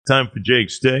Time for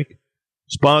Jake's Take.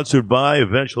 Sponsored by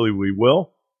Eventually We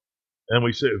Will. And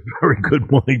we say a very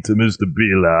good morning to Mr.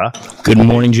 Bila. Good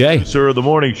morning, Jay. Sir of the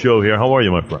morning show here. How are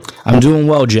you, my friend? I'm doing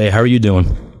well, Jay. How are you doing?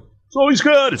 It's always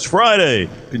good. It's Friday.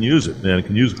 Can use it, man.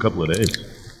 Can use a couple of days.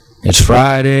 It's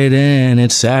Friday, then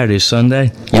it's Saturday,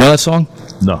 Sunday. You know that song?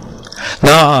 No.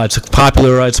 No, it's a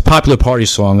popular party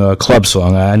song, a club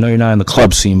song. I know you're not in the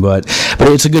club scene, but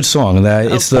it's a good song. How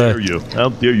dare you? How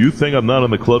dare you? Think I'm not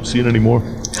in the club scene anymore?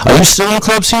 Are you still in the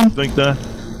club scene? Think that?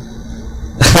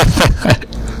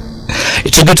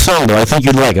 It's a good song, though. I think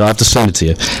you'd like it. I'll have to send it to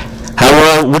you.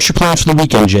 What's your plans for the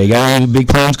weekend, Jay? Got any big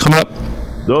plans coming up?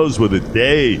 Those were the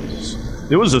days.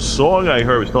 There was a song I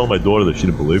heard. I was telling my daughter that she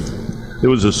didn't believe it. There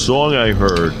was a song I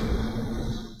heard,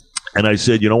 and I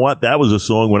said, you know what? That was a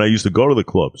song when I used to go to the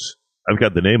clubs. I've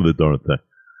got the name of the darn thing.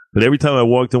 But every time I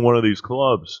walked in one of these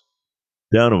clubs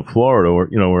down in Florida, or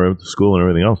where I went to school and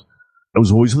everything else, it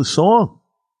was always the song.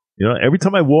 Every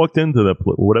time I walked into that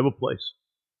whatever place,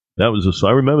 that was a song.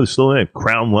 I remember still the name.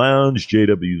 Crown Lounge,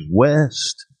 JW's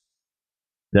West,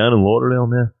 down in Lauderdale,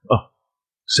 man. Oh,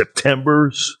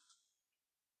 September's.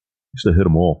 Used to hit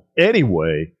them all.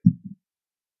 Anyway,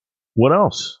 what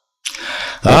else?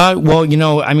 I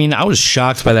was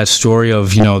shocked by that story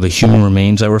of, the human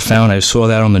remains that were found. I saw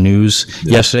that on the news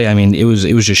yesterday. I mean, it was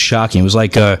just shocking. It was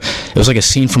like a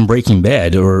scene from Breaking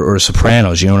Bad or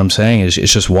Sopranos. You know what I'm saying? It's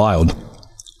just wild.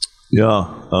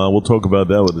 Yeah, we'll talk about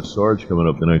that with the Sarge coming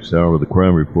up the next hour with the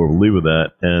crime report. We'll leave with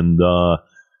that. And,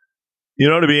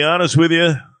 to be honest with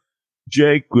you,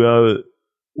 Jake,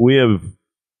 we have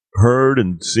heard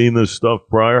and seen this stuff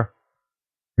prior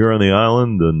here on the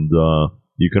island, and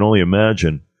you can only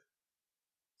imagine.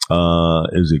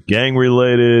 Is it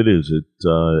gang-related? Is it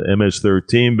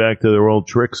MS-13 back to their old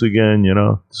tricks again?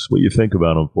 It's what you think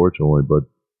about, unfortunately, but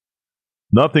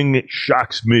nothing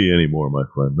shocks me anymore, my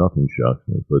friend. Nothing shocks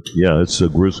me. But, yeah, it's a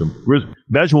gruesome.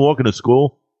 Imagine walking to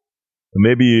school, and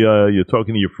maybe you're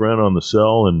talking to your friend on the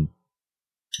cell, and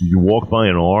you walk by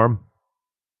an arm,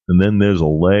 and then there's a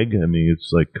leg. I mean,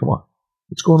 it's like, come on.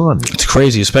 What's going on here? It's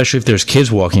crazy, especially if there's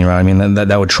kids walking around. I mean,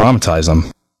 that would traumatize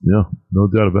them. Yeah, no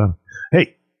doubt about it.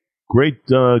 Hey,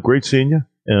 great seeing you,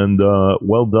 and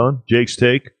well done. Jake's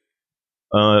Take,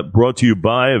 brought to you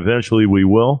by Eventually We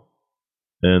Will.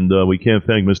 And we can't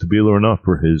thank Mr. Beeler enough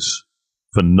for his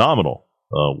phenomenal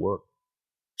work.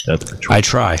 I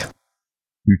try.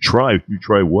 You try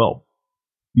well.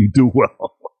 You do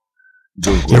well.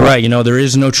 You're right. There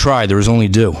is no try. There is only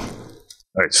do. All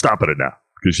right, stop it now,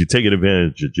 because you're taking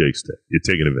advantage of Jake's Take. You're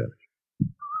taking advantage.